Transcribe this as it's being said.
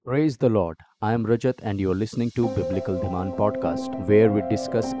Praise the Lord. I am Rajat and you are listening to Biblical Demand Podcast, where we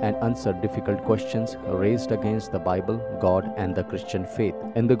discuss and answer difficult questions raised against the Bible, God, and the Christian faith.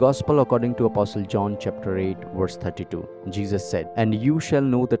 In the Gospel according to Apostle John chapter 8 verse 32, Jesus said, "And you shall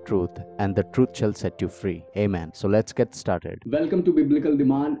know the truth, and the truth shall set you free." Amen. So let's get started. Welcome to Biblical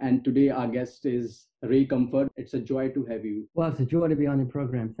Demand, and today our guest is Ray Comfort. It's a joy to have you. Well, it's a joy to be on your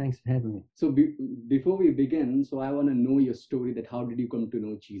program. Thanks for having me. So before we begin, I want to know your story, that how did you come to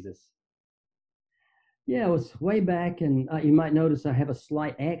know Jesus? Yeah, it was way back, and you might notice I have a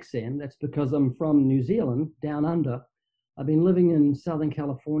slight accent. That's because I'm from New Zealand, down under. I've been living in Southern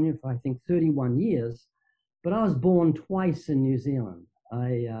California for, I think, 31 years, but I was born twice in New Zealand.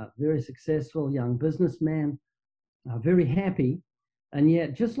 Very successful young businessman, very happy, and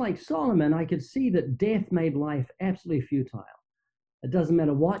yet, just like Solomon, I could see that death made life absolutely futile. It doesn't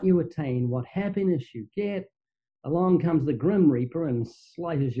matter what you attain, what happiness you get, along comes the Grim Reaper and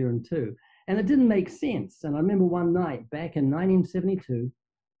slices you in two. And it didn't make sense. And I remember one night back in 1972,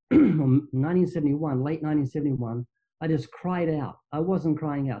 or 1971, late 1971, I just cried out. I wasn't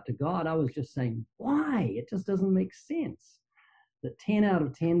crying out to God. I was just saying, why? It just doesn't make sense that 10 out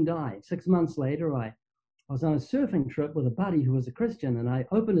of 10 died. 6 months later, I was on a surfing trip with a buddy who was a Christian, and I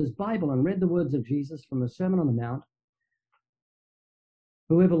opened his Bible and read the words of Jesus from the Sermon on the Mount.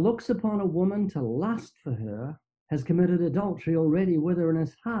 Whoever looks upon a woman to lust for her has committed adultery already with her in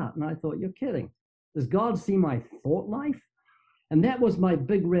his heart. And I thought, you're kidding. Does God see my thought life? And that was my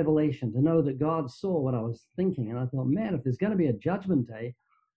big revelation, to know that God saw what I was thinking. And I thought, man, if there's going to be a judgment day,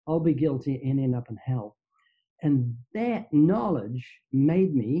 I'll be guilty and end up in hell. And that knowledge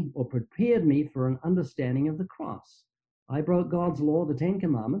made me, or prepared me, for an understanding of the cross. I broke God's law, the 10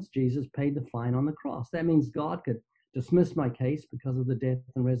 Commandments. Jesus paid the fine on the cross. That means God could dismiss my case because of the death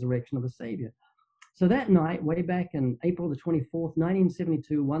and resurrection of the Savior. So that night, way back in April the 24th,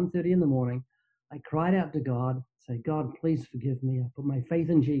 1972, 1:30 in the morning, I cried out to God, say, God, please forgive me. I put my faith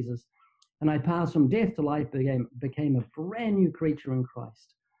in Jesus, and I passed from death to life, became a brand new creature in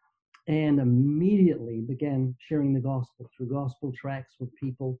Christ, and immediately began sharing the gospel through gospel tracts with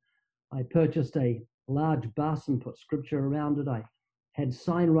people. I purchased a large bus and put scripture around it. I had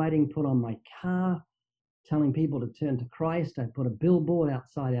sign writing put on my car telling people to turn to Christ. I put a billboard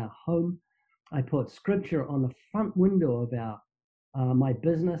outside our home. I put scripture on the front window of my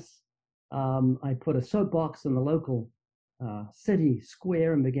business. I put a soapbox in the local city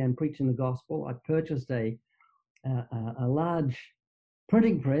square and began preaching the gospel. I purchased a large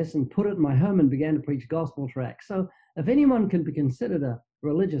printing press and put it in my home and began to preach gospel tracts. So if anyone can be considered a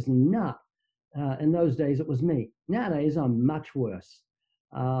religious nut in those days, it was me. Nowadays, I'm much worse.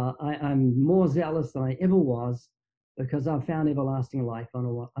 I'm more zealous than I ever was, because I've found everlasting life, and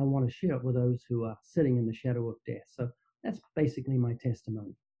I want to share it with those who are sitting in the shadow of death. So that's basically my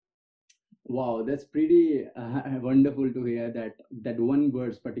testimony. Wow, that's pretty wonderful to hear that one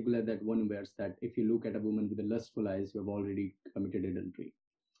verse, particular that one verse, that if you look at a woman with the lustful eyes, you have already committed adultery.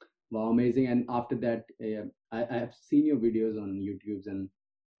 Wow, amazing. And after that, I have seen your videos on YouTube, and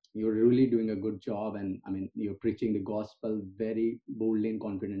you're really doing a good job. And I mean, you're preaching the gospel very boldly and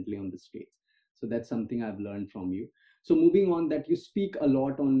confidently on the stage. So that's something I've learned from you. So moving on, that you speak a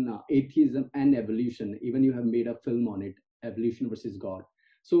lot on atheism and evolution. Even you have made a film on it, evolution versus God.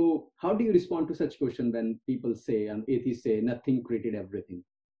 So how do you respond to such question when people say, atheists say, nothing created everything?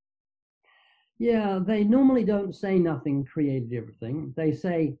 Yeah, they normally don't say nothing created everything. They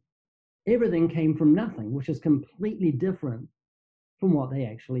say everything came from nothing, which is completely different from what they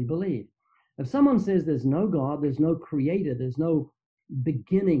actually believe. If someone says there's no God, there's no creator, there's no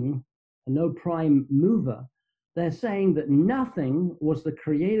beginning, no prime mover, they're saying that nothing was the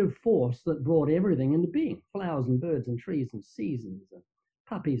creative force that brought everything into being. Flowers and birds and trees and seasons and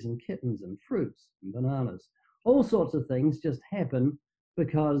puppies and kittens and fruits and bananas. All sorts of things just happen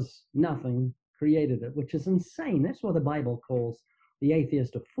because nothing created it, which is insane. That's why the Bible calls the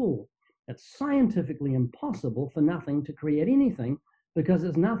atheist a fool. It's scientifically impossible for nothing to create anything, because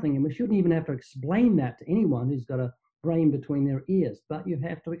it's nothing, and we shouldn't even have to explain that to anyone who's got a brain between their ears, but you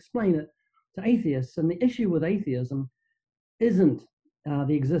have to explain it to atheists. And the issue with atheism isn't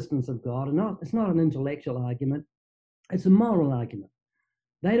the existence of God, and it's not an intellectual argument, it's a moral argument.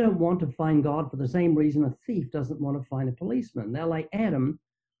 They don't want to find God for the same reason a thief doesn't want to find a policeman. They're like Adam,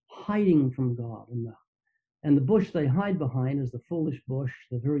 hiding from God. And the bush they hide behind is the foolish bush,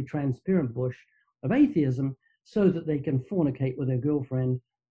 the very transparent bush of atheism, so that they can fornicate with their girlfriend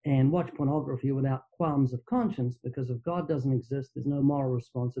and watch pornography without qualms of conscience, because if God doesn't exist, there's no moral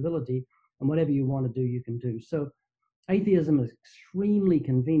responsibility, and whatever you want to do, you can do. So atheism is extremely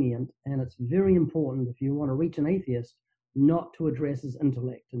convenient, and it's very important, if you want to reach an atheist, not to address his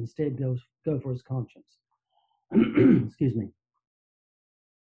intellect. Instead, go for his conscience. Excuse me.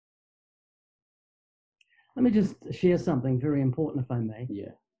 Let me just share something very important, if I may.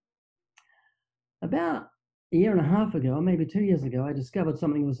 Yeah. About a year and a half ago, maybe 2 years ago, I discovered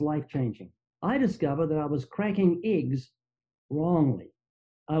something that was life-changing. I discovered that I was cracking eggs wrongly.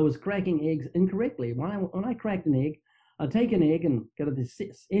 I was cracking eggs incorrectly. When I cracked an egg, I take an egg and go to the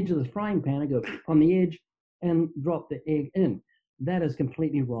edge of the frying pan, I go on the edge and drop the egg in. That is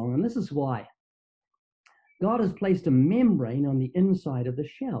completely wrong, and this is why. God has placed a membrane on the inside of the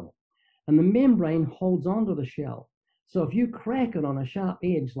shell, and the membrane holds onto the shell. So if you crack it on a sharp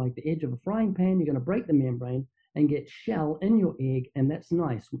edge, like the edge of a frying pan, you're going to break the membrane and get shell in your egg, and that's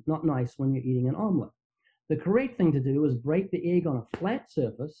not nice when you're eating an omelet. The correct thing to do is break the egg on a flat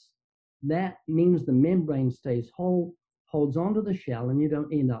surface. That means the membrane stays whole, holds onto the shell, and you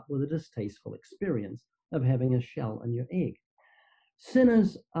don't end up with a distasteful experience of having a shell in your egg.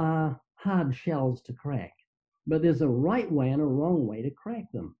 Sinners are hard shells to crack, but there's a right way and a wrong way to crack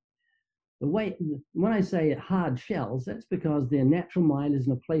them. When I say hard shells, that's because their natural mind is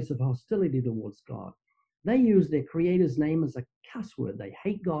in a place of hostility towards God. They use their Creator's name as a cuss word. They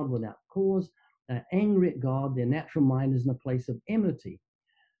hate God without cause. They're angry at God. Their natural mind is in a place of enmity.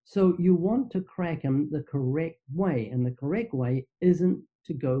 So you want to crack them the correct way, and the correct way isn't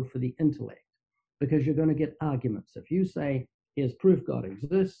to go for the intellect, because you're going to get arguments. If you say, here's proof God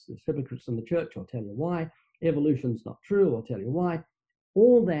exists, there's hypocrites in the church, I'll tell you why. Evolution's not true, I'll tell you why.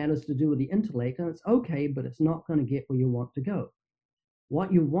 All that is to do with the intellect, and it's okay, but it's not going to get where you want to go.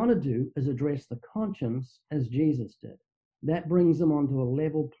 What you want to do is address the conscience as Jesus did. That brings them onto a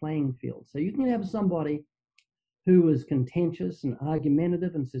level playing field. So you can have somebody who is contentious and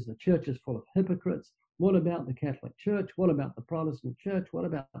argumentative and says the church is full of hypocrites. What about the Catholic Church? What about the Protestant Church? What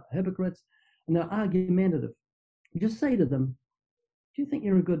about the hypocrites? And they're argumentative. You just say to them, do you think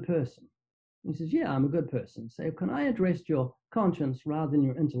you're a good person? He says, yeah, I'm a good person. Say, can I address your conscience rather than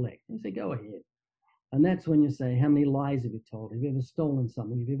your intellect? You say, go ahead. And that's when you say, how many lies have you told? Have you ever stolen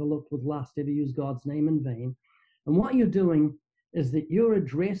something? Have you ever looked with lust? Ever used God's name in vain? And what you're doing is that you're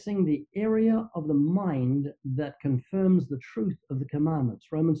addressing the area of the mind that confirms the truth of the commandments.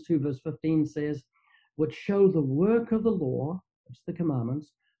 Romans 2 verse 15 says, which show the work of the law, it's the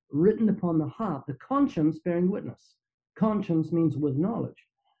commandments, written upon the heart, the conscience bearing witness. Conscience means with knowledge.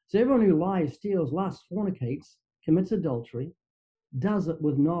 So everyone who lies, steals, lusts, fornicates, commits adultery, does it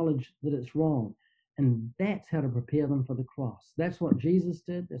with knowledge that it's wrong. And that's how to prepare them for the cross. That's what Jesus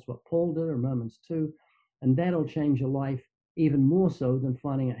did. That's what Paul did in Romans 2. And that'll change your life even more so than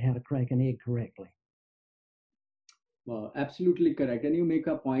finding out how to crack an egg correctly. Well, absolutely correct. And you make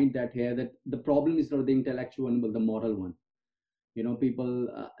a point that here that the problem is not the intellectual one, but the moral one. People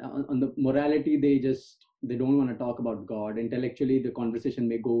on the morality, they don't want to talk about God. Intellectually, the conversation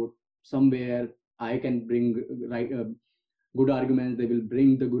may go somewhere. I can bring good arguments. They will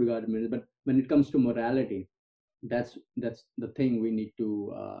bring the good arguments. But when it comes to morality, that's the thing we need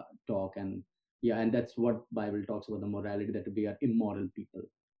to talk. And yeah, and that's what Bible talks about, the morality, that we are immoral people,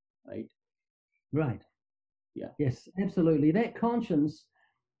 right? Right. Yeah. Yes, absolutely. That conscience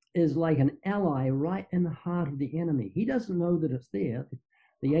is like an ally right in the heart of the enemy. He doesn't know that it's there.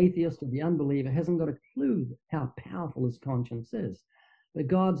 The atheist or the unbeliever hasn't got a clue how powerful his conscience is. But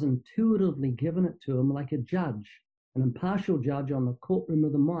God's intuitively given it to him like a judge, an impartial judge on the courtroom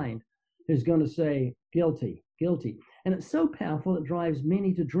of the mind, who's going to say, guilty, guilty. And it's so powerful it drives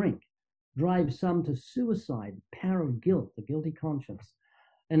many to drink, drives some to suicide, power of guilt, the guilty conscience.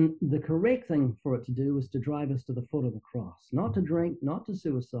 And the correct thing for it to do is to drive us to the foot of the cross, not to drink, not to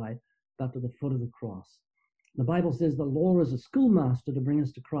suicide, but to the foot of the cross. The Bible says the law is a schoolmaster to bring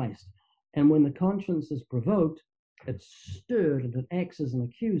us to Christ. And when the conscience is provoked, it's stirred and it acts as an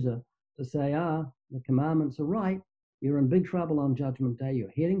accuser to say, the commandments are right. You're in big trouble on Judgment Day.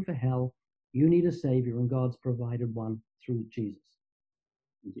 You're heading for hell. You need a Savior, and God's provided one through Jesus.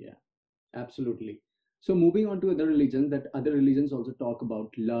 Yeah, absolutely. So moving on to other religions, that other religions also talk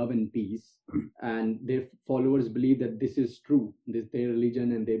about love and peace, and their followers believe that this is true. This their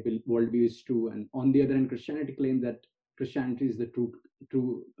religion and their worldview is true. And on the other hand, Christianity claims that Christianity is the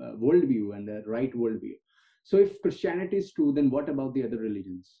true worldview and the right worldview. So if Christianity is true, then what about the other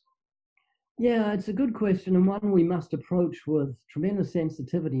religions? Yeah, it's a good question, and one we must approach with tremendous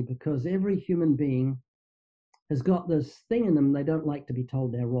sensitivity, because every human being has got this thing in them they don't like to be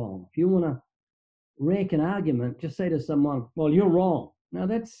told they're wrong. If you want to wreck an argument, just say to someone, well, you're wrong. Now,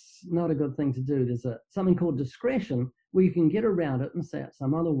 that's not a good thing to do. There's something called discretion where you can get around it and say it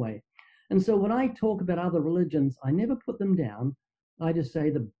some other way. And so when I talk about other religions, I never put them down. I just say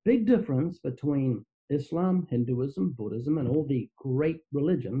the big difference between Islam, Hinduism, Buddhism, and all the great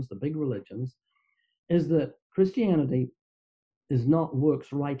religions, the big religions, is that Christianity is not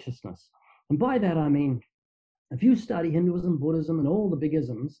works righteousness. And by that I mean, if you study Hinduism, Buddhism, and all the big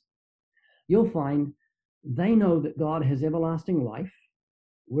isms, you'll find they know that God has everlasting life,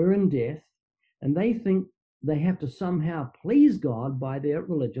 we're in death, and they think they have to somehow please God by their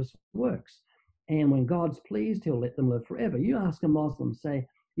religious works. And when God's pleased, he'll let them live forever. You ask a Muslim, say,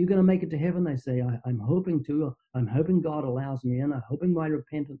 you're going to make it to heaven? They say, I'm hoping to. I'm hoping God allows me in. I'm hoping my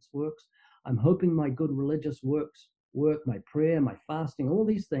repentance works. I'm hoping my good religious works work, my prayer, my fasting, all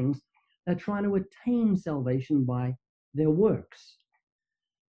these things. They're trying to attain salvation by their works.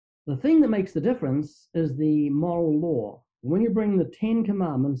 The thing that makes the difference is the moral law. When you bring the 10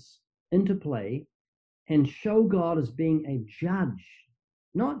 Commandments into play and show God as being a judge,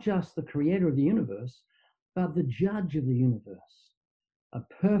 not just the creator of the universe, but the judge of the universe, a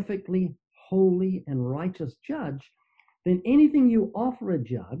perfectly holy and righteous judge, then anything you offer a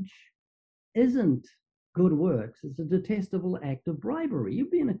judge isn't good works. It's a detestable act of bribery.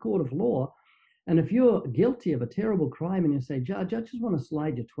 You'd be in a court of law, and if you're guilty of a terrible crime and you say, Judge, I just want to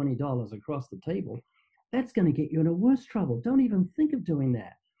slide you $20 across the table, that's going to get you into worse trouble. Don't even think of doing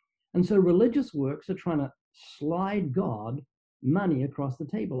that. And so religious works are trying to slide God money across the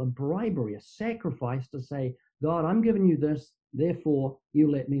table, a bribery, a sacrifice to say, God, I'm giving you this, therefore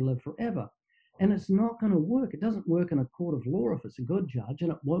you let me live forever. And it's not going to work. It doesn't work in a court of law if it's a good judge,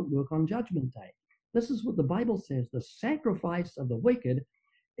 and it won't work on Judgment Day. This is what the Bible says. The sacrifice of the wicked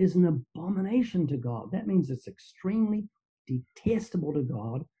is an abomination to God. That means it's extremely detestable to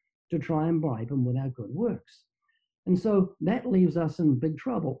God to try and bribe him with our good works. And so that leaves us in big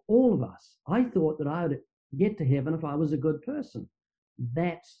trouble, all of us. I thought that I would get to heaven if I was a good person.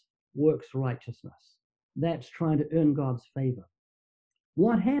 That's works righteousness. That's trying to earn God's favor.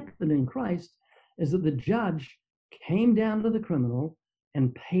 What happened in Christ is that the judge came down to the criminal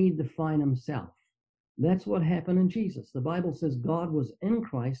and paid the fine himself. That's what happened in Jesus. The Bible says God was in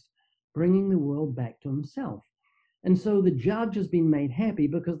Christ, bringing the world back to himself. And so the judge has been made happy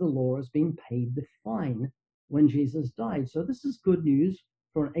because the law has been paid the fine when Jesus died. So this is good news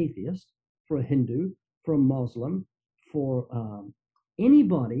for an atheist, for a Hindu, for a Muslim, for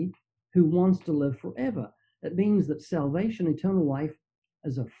anybody who wants to live forever. It means that salvation, eternal life,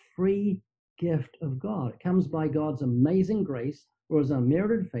 is a free gift of God. It comes by God's amazing grace or his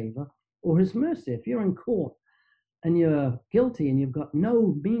unmerited favor or his mercy. If you're in court and you're guilty and you've got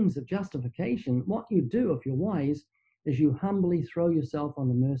no means of justification, what you do, if you're wise, is you humbly throw yourself on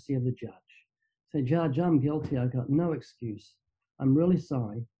the mercy of the judge. Say, Judge, I'm guilty. I've got no excuse. I'm really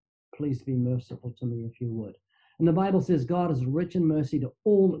sorry. Please be merciful to me if you would. And the Bible says God is rich in mercy to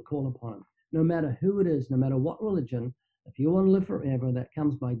all that call upon him, no matter who it is, no matter what religion. If you want to live forever, that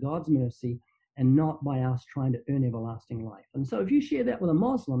comes by God's mercy and not by us trying to earn everlasting life. And so if you share that with a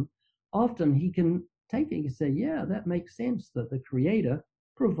Muslim, often he can take it and say, yeah, that makes sense that the Creator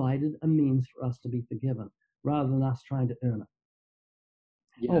provided a means for us to be forgiven rather than us trying to earn it.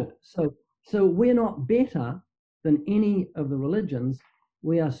 Yeah. So we're not better than any of the religions.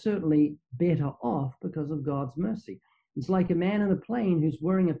 We are certainly better off because of God's mercy. It's like a man in a plane who's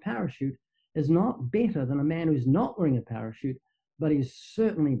wearing a parachute is not better than a man who's not wearing a parachute, but he's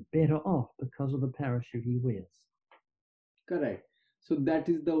certainly better off because of the parachute he wears. Correct. So that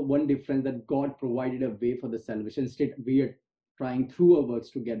is the one difference, that God provided a way for the salvation. Instead, we are trying through our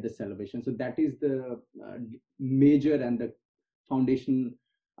works to get the salvation. So that is the major and the foundation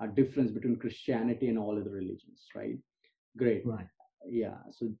difference between Christianity and all other religions, right? Great. Right. Yeah.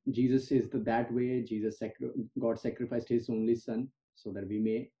 So Jesus is that way. God sacrificed his only son so that we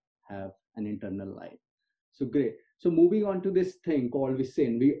may have an eternal life. So great. So moving on to this thing called we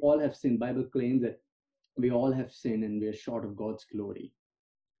sin. We all have sinned. Bible claims that we all have sinned and we are short of God's glory,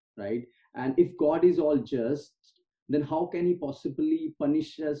 right? And if God is all just, then how can he possibly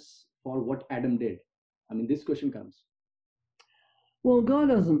punish us for what Adam did? I mean, this question comes. Well, God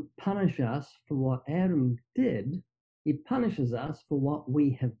doesn't punish us for what Adam did. He punishes us for what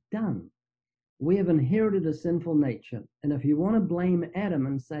we have done. We have inherited a sinful nature. And if you want to blame Adam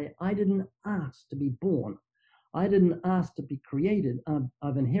and say, I didn't ask to be born, I didn't ask to be created,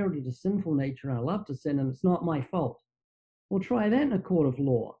 I've inherited a sinful nature, I love to sin, and it's not my fault. Well, try that in a court of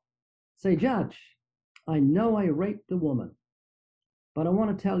law. Say, Judge, I know I raped a woman, but I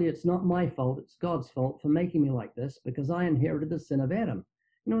want to tell you it's not my fault, it's God's fault for making me like this because I inherited the sin of Adam.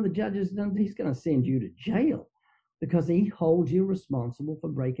 You know, the judge he's going to send you to jail because he holds you responsible for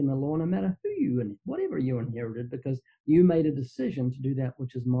breaking the law no matter whatever you inherited, because you made a decision to do that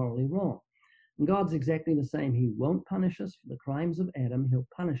which is morally wrong. And God's exactly the same. He won't punish us for the crimes of Adam. He'll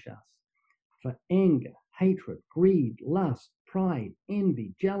punish us for anger, hatred, greed, lust, pride,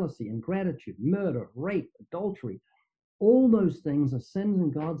 envy, jealousy, ingratitude, murder, rape, adultery. All those things are sins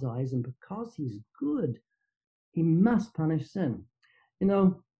in God's eyes, and because he's good, he must punish sin. You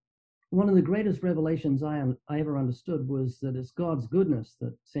know, one of the greatest revelations I ever understood was that it's God's goodness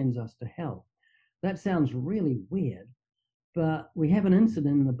that sends us to hell. That sounds really weird, but we have an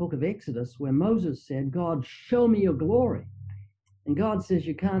incident in the book of Exodus where Moses said, God, show me your glory. And God says,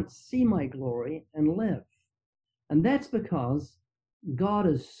 you can't see my glory and live. And that's because God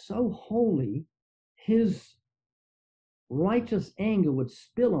is so holy, his righteous anger would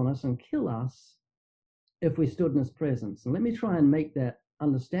spill on us and kill us if we stood in his presence. And let me try and make that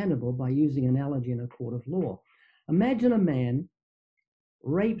understandable by using an analogy in a court of law. Imagine a man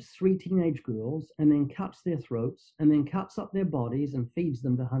rapes 3 teenage girls and then cuts their throats and then cuts up their bodies and feeds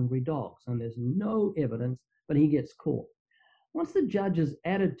them to hungry dogs. And there's no evidence, but he gets caught. What's the judge's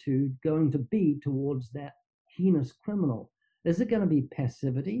attitude going to be towards that heinous criminal? Is it going to be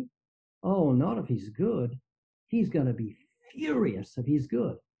passivity? Oh, not if he's good. He's going to be furious if he's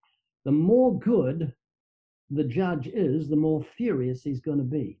good. The more good the judge is, the more furious he's going to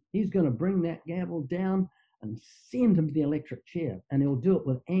be. He's going to bring that gavel down and send him to the electric chair, and he'll do it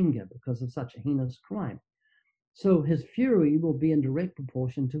with anger because of such a heinous crime. So his fury will be in direct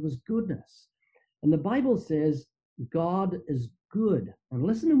proportion to his goodness. And the Bible says God is good. And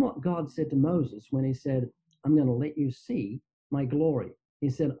listen to what God said to Moses when he said, I'm going to let you see my glory. He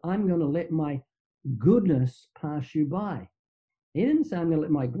said, I'm going to let my goodness pass you by. He didn't say, I'm going to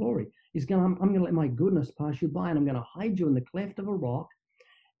let my glory. I'm going to let my goodness pass you by, and I'm going to hide you in the cleft of a rock.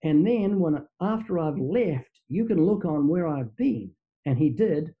 And then after I've left, you can look on where I've been. And he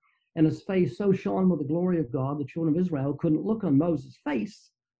did. And his face so shone with the glory of God, the children of Israel couldn't look on Moses'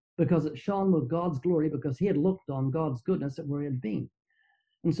 face because it shone with God's glory, because he had looked on God's goodness at where he had been.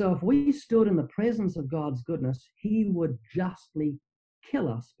 And so if we stood in the presence of God's goodness, he would justly kill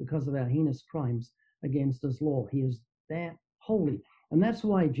us because of our heinous crimes against his law. He is that holy. And that's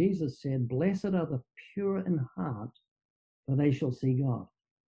why Jesus said, blessed are the pure in heart, for they shall see God.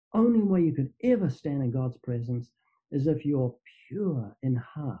 Only way you could ever stand in God's presence is if you're pure in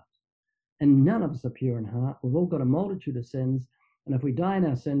heart. And none of us are pure in heart. We've all got a multitude of sins. And if we die in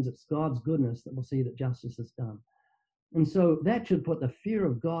our sins, it's God's goodness that will see that justice is done. And so that should put the fear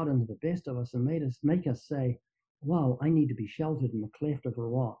of God into the best of us and make us say, wow, I need to be sheltered in the cleft of a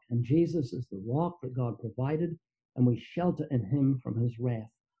rock. And Jesus is the rock that God provided, and we shelter in him from his wrath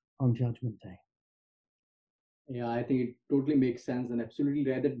on Judgment Day. Yeah, I think it totally makes sense and absolutely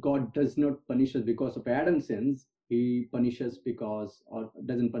right that God does not punish us because of Adam's sins. He punishes because, or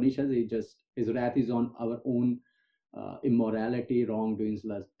doesn't punish us, his wrath is on our own immorality, wrongdoings,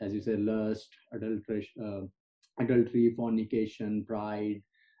 lust, as you said, lust, adultery, fornication, pride,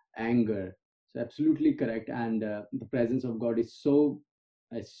 anger. So absolutely correct. And the presence of God is so,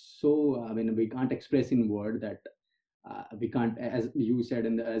 I mean, we can't express in word that we can't, as you said,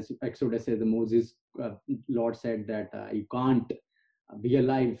 and as Exodus said, the Moses, Lord said that you can't be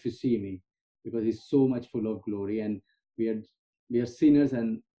alive if you see me, because he's so much full of glory, and we are sinners,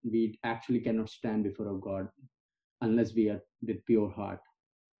 and we actually cannot stand before God unless we are with pure heart.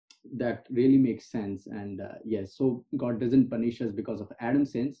 That really makes sense. And yes, so God doesn't punish us because of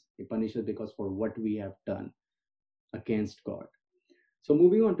Adam's sins. He punishes because for what we have done against God. So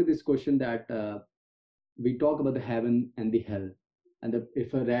moving on to this question that we talk about the heaven and the hell, and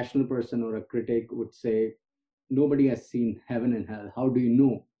if a rational person or a critic would say nobody has seen heaven and hell, how do you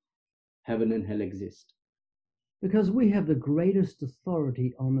know heaven and hell exist? Because we have the greatest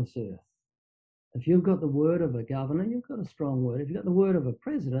authority on this earth. If you've got the word of a governor, you've got a strong word. If you've got the word of a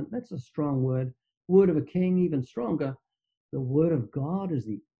president, that's a strong word. Word of a king, even stronger. The word of God is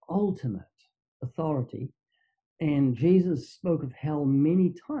the ultimate authority. And Jesus spoke of hell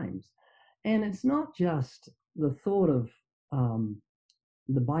many times. And it's not just the thought of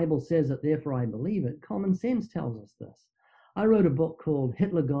the Bible says it, therefore I believe it. Common sense tells us this. I wrote a book called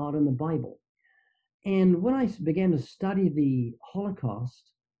Hitler, God, and the Bible. And when I began to study the Holocaust,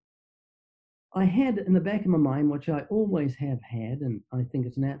 I had in the back of my mind, which I always have had, and I think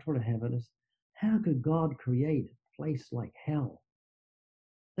it's natural to have it, is how could God create a place like hell?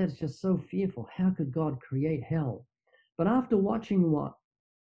 That's just so fearful. How could God create hell? But after watching what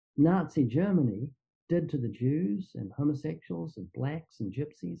Nazi Germany did to the Jews and homosexuals and blacks and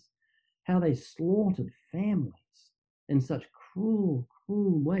gypsies, how they slaughtered families in such cruel,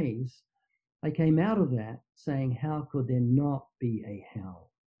 cruel ways, I came out of that saying, how could there not be a hell?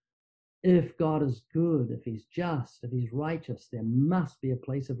 If God is good, if he's just, if he's righteous, there must be a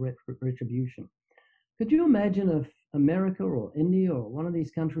place of retribution. Could you imagine if America or India or one of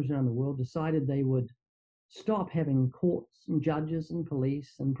these countries around the world decided they would stop having courts and judges and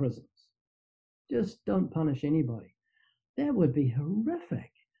police and prisons, just don't punish anybody, that would be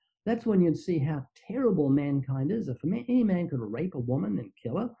horrific. That's when you'd see how terrible mankind is. If any man could rape a woman and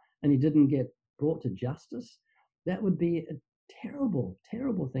kill her and he didn't get brought to justice, that would be a terrible,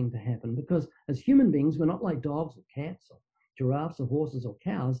 terrible thing to happen, because as human beings, we're not like dogs or cats or giraffes or horses or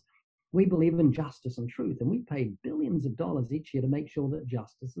cows. We believe in justice and truth, and we pay billions of dollars each year to make sure that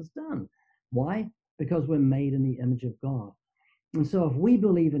justice is done. Why? Because we're made in the image of God. And so if we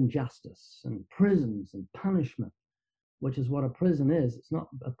believe in justice and prisons and punishment, which is what a prison is, it's not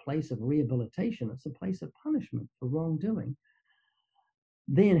a place of rehabilitation, it's a place of punishment for wrongdoing,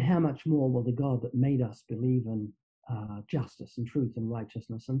 then how much more will the God that made us believe in justice and truth and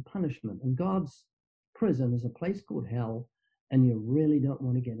righteousness and punishment? And God's prison is a place called hell, and you really don't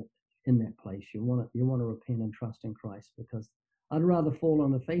want to get in that place. You want to repent and trust in Christ, because I'd rather fall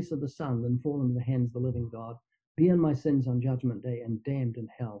on the face of the sun than fall into the hands of the living God, be in my sins on judgment day, and damned in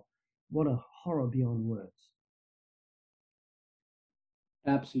hell. What a horror beyond words.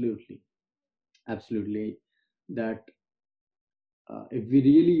 Absolutely, absolutely. That if we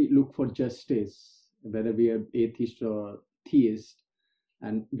really look for justice, whether we are atheist or theist,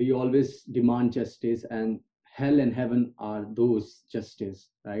 and we always demand justice, and hell and heaven are those justice,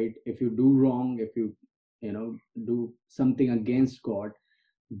 right? If you do wrong, if you do something against God,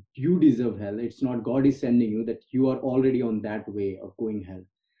 you deserve hell. It's not God is sending you, that you are already on that way of going hell,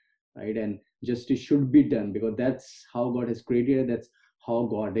 right? And justice should be done, because that's how God has created it. That's how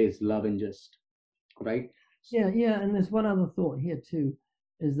God is, love and just, right? Yeah, and there's one other thought here too,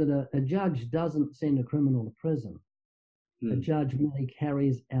 is that a judge doesn't send a criminal to prison. A judge merely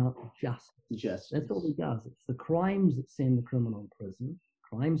carries out justice. That's all he does. It's the crimes that send the criminal to prison.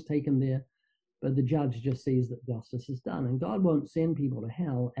 Crimes taken there, but the judge just sees that justice is done. And God won't send people to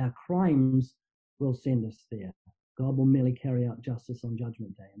hell. Our crimes will send us there. God will merely carry out justice on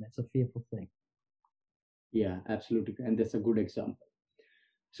Judgment Day, and that's a fearful thing. Yeah, absolutely. And that's a good example.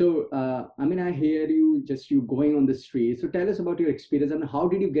 So, I hear you going on the street. So tell us about your experience and how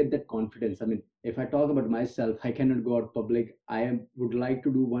did you get that confidence? I mean, if I talk about myself, I cannot go out public. Would like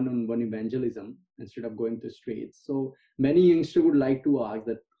to do one-on-one evangelism instead of going to streets. So many youngsters would like to ask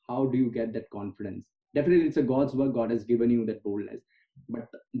that, how do you get that confidence? Definitely, it's a God's work. God has given you that boldness. But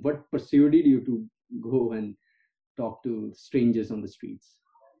what persuaded you to go and talk to strangers on the streets?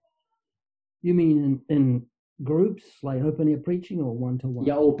 You mean in groups like open air preaching or one to one?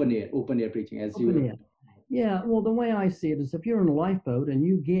 Yeah, open air preaching, as open you. air. Yeah, well, the way I see it is if you're in a lifeboat and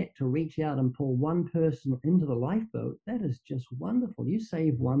you get to reach out and pull one person into the lifeboat, that is just wonderful. You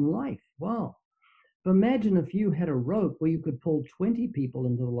save one life. Wow. But imagine if you had a rope where you could pull 20 people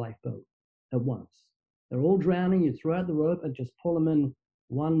into the lifeboat at once. They're all drowning. You throw out the rope and just pull them in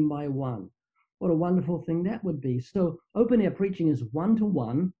one by one. What a wonderful thing that would be. So open air preaching is one to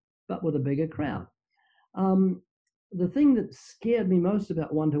one, but with a bigger crowd. The thing that scared me most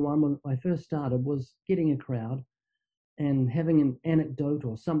about one-to-one when I first started was getting a crowd and having an anecdote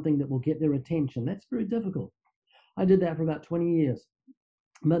or something that will get their attention. That's very difficult. I did that for about 20 years.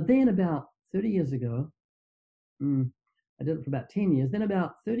 But then about 30 years ago, I did it for about 10 years. Then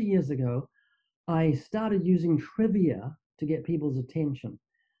about 30 years ago, I started using trivia to get people's attention.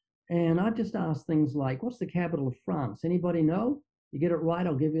 And I just asked things like, what's the capital of France? Anybody know? You get it right,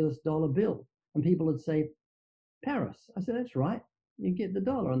 I'll give you this dollar bill. And people would say, Paris. I said, that's right. You get the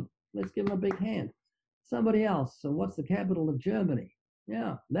dollar, and let's give them a big hand. Somebody else. So what's the capital of Germany?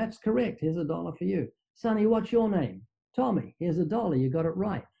 Yeah, that's correct. Here's a dollar for you. Sonny, what's your name? Tommy. Here's a dollar. You got it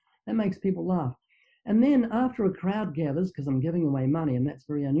right. That makes people laugh. And then after a crowd gathers, because I'm giving away money, and that's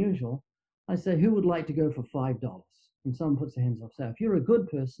very unusual, I say, who would like to go for $5? And someone puts their hands up. So if you're a good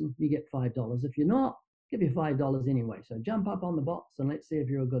person, you get $5. If you're not, give you $5 anyway. So jump up on the box and let's see if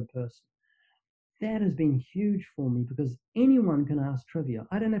you're a good person. That has been huge for me because anyone can ask trivia.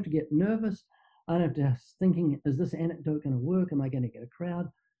 I don't have to get nervous. I don't have to thinking, is this anecdote going to work? Am I going to get a crowd?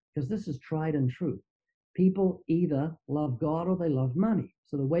 Because this is tried and true. People either love God or they love money.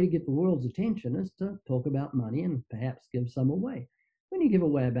 So the way to get the world's attention is to talk about money and perhaps give some away. When you give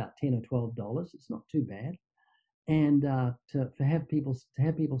away about $10 or $12, it's not too bad. And to have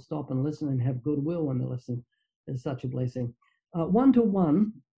people stop and listen and have goodwill when they listen is such a blessing.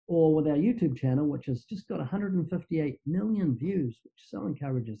 One-to-one, or with our YouTube channel, which has just got 158 million views, which so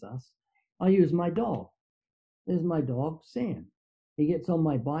encourages us, I use my dog. There's my dog, Sam. He gets on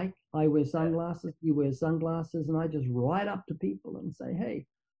my bike. I wear sunglasses. He wears sunglasses. And I just ride up to people and say, hey,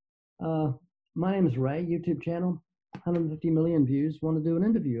 my name is Ray, YouTube channel. 150 million views, want to do an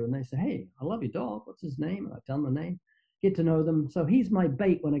interview. And they say, hey, I love your dog. What's his name? And I tell them the name, get to know them. So he's my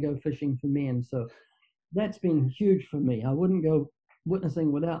bait when I go fishing for men. So that's been huge for me. I wouldn't go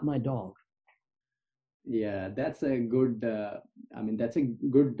witnessing without my dog. Yeah, that's a good, that's a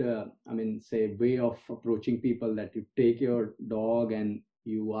good, say, way of approaching people, that you take your dog and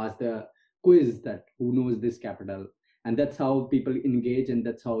you ask the quiz that who knows this capital. And that's how people engage, and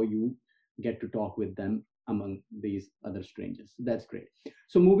that's how you get to talk with them among these other strangers. That's great.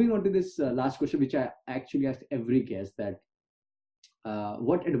 So moving on to this last question, which I actually asked every guest, that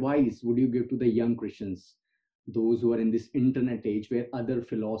what advice would you give to the young Christians, those who are in this internet age where other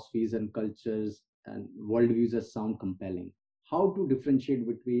philosophies and cultures and worldviews sound compelling? How to differentiate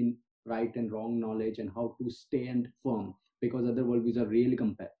between right and wrong knowledge, and how to stand firm because other worldviews are really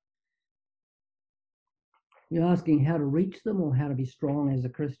compelling? You're asking how to reach them or how to be strong as a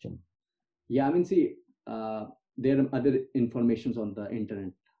Christian? Yeah, see, there are other informations on the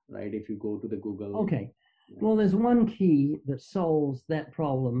internet, right? If you go to the Google. Okay. Well, there's one key that solves that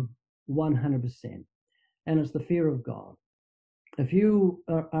problem 100%, and it's the fear of God. If you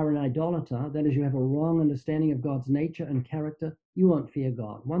are an idolater, that is, you have a wrong understanding of God's nature and character, you won't fear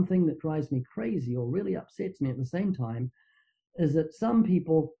God. One thing that drives me crazy or really upsets me at the same time is that some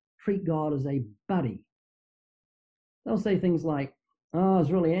people treat God as a buddy. They'll say things like, oh, I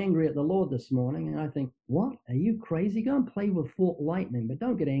was really angry at the Lord this morning. And I think, what? Are you crazy? Go and play with forked lightning, but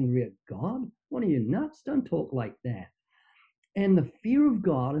don't get angry at God. What are you, nuts? Don't talk like that. And the fear of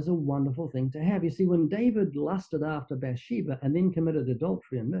God is a wonderful thing to have. You see, when David lusted after Bathsheba and then committed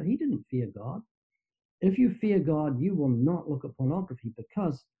adultery and murder, he didn't fear God. If you fear God, you will not look at pornography,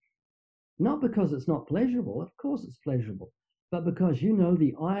 not because it's not pleasurable, of course it's pleasurable, but because you know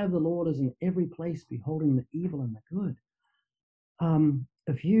the eye of the Lord is in every place, beholding the evil and the good.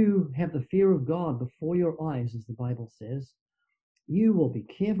 If you have the fear of God before your eyes, as the Bible says, you will be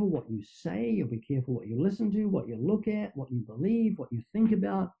careful what you say, you'll be careful what you listen to, what you look at, what you believe, what you think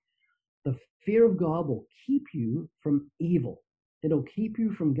about. The fear of God will keep you from evil. It'll keep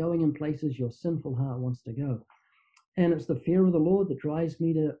you from going in places your sinful heart wants to go. And it's the fear of the Lord that drives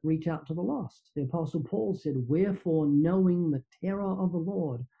me to reach out to the lost. The Apostle Paul said, wherefore, knowing the terror of the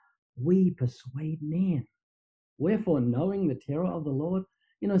Lord, we persuade men. Wherefore, knowing the terror of the Lord.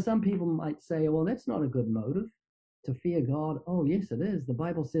 Some people might say, well, that's not a good motive to fear God. Oh, yes, it is. The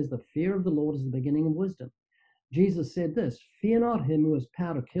Bible says the fear of the Lord is the beginning of wisdom. Jesus said this, fear not him who has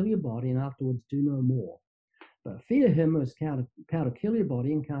power to kill your body and afterwards do no more. But fear him who has power to kill your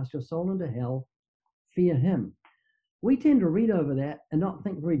body and cast your soul into hell. Fear him. We tend to read over that and not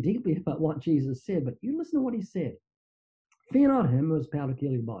think very deeply about what Jesus said, but you listen to what he said. Fear not him who has power to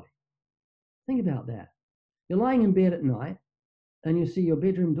kill your body. Think about that. You're lying in bed at night and you see your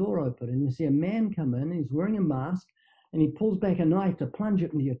bedroom door open and you see a man come in and he's wearing a mask and he pulls back a knife to plunge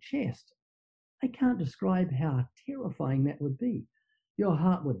it into your chest. I can't describe how terrifying that would be. Your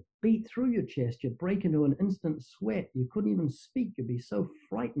heart would beat through your chest. You'd break into an instant sweat. You couldn't even speak. You'd be so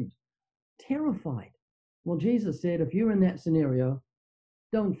frightened, terrified. Well, Jesus said, if you're in that scenario,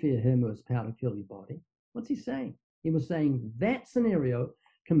 don't fear him who has power to kill your body. What's he saying? He was saying that scenario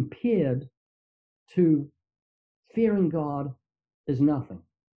compared to fearing God is nothing.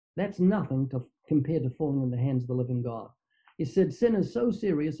 That's nothing compared to falling in the hands of the living God. He said, sin is so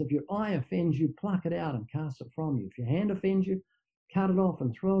serious, if your eye offends you, pluck it out and cast it from you. If your hand offends you, cut it off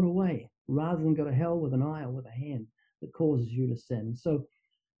and throw it away, rather than go to hell with an eye or with a hand that causes you to sin. So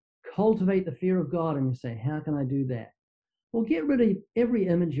cultivate the fear of God, and you say, how can I do that? Well, get rid of every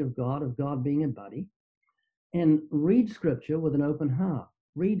image of God being a buddy, and read scripture with an open heart.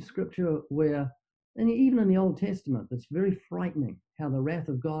 Read scripture where, and even in the Old Testament, it's very frightening how the wrath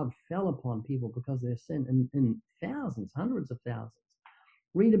of God fell upon people because of their sin in thousands, hundreds of thousands.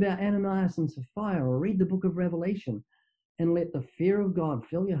 Read about Ananias and Sapphira, or read the book of Revelation, and let the fear of God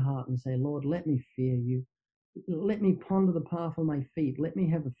fill your heart and say, Lord, let me fear you. Let me ponder the path of my feet. Let me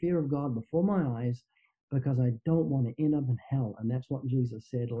have the fear of God before my eyes, because I don't want to end up in hell. And that's what Jesus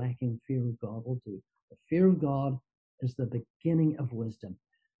said, lacking fear of God will do. The fear of God is the beginning of wisdom.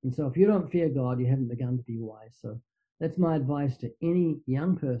 And so if you don't fear God, you haven't begun to be wise. So that's my advice to any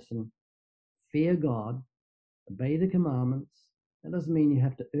young person. Fear God, obey the commandments. That doesn't mean you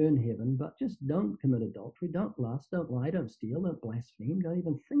have to earn heaven, but just don't commit adultery, don't lust, don't lie, don't steal, don't blaspheme, don't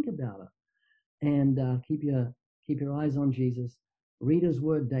even think about it. And keep your eyes on Jesus. Read his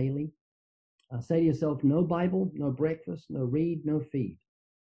word daily. Say to yourself, no Bible, no breakfast, no read, no feed.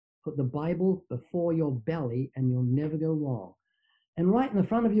 Put the Bible before your belly and you'll never go wrong. And right in the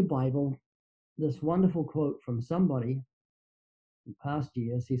front of your Bible, this wonderful quote from somebody in past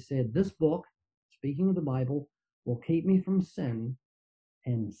years. He said, this book, speaking of the Bible, will keep me from sin,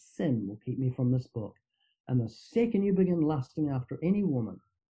 and sin will keep me from this book. And the second you begin lusting after any woman,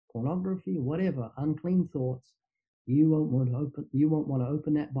 pornography, whatever, unclean thoughts, you won't want to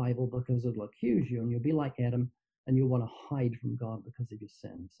open that Bible, because it'll accuse you, and you'll be like Adam, and you'll want to hide from God because of your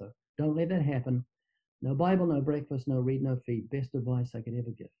sin. So don't let that happen. No Bible, no breakfast, no read, no feed. Best advice I could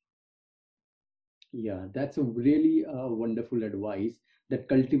ever give. Yeah, that's a really wonderful advice, that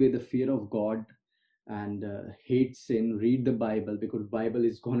cultivate the fear of God and hate sin. Read the Bible, because Bible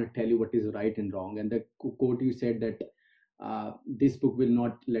is going to tell you what is right and wrong. And the quote you said, that this book will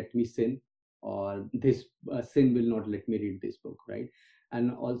not let me sin, or this sin will not let me read this book, right?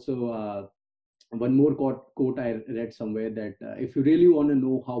 And also one more quote I read somewhere, that if you really want to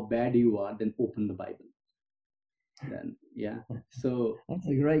know how bad you are, then open the Bible. Then yeah, so That's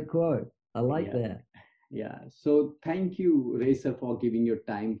a great quote. I like yeah. that. Yeah. So thank you, Racer, for giving your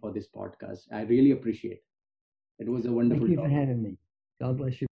time for this podcast. I really appreciate it. It was a Thank wonderful you for talk. having me. God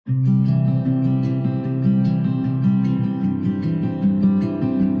bless you.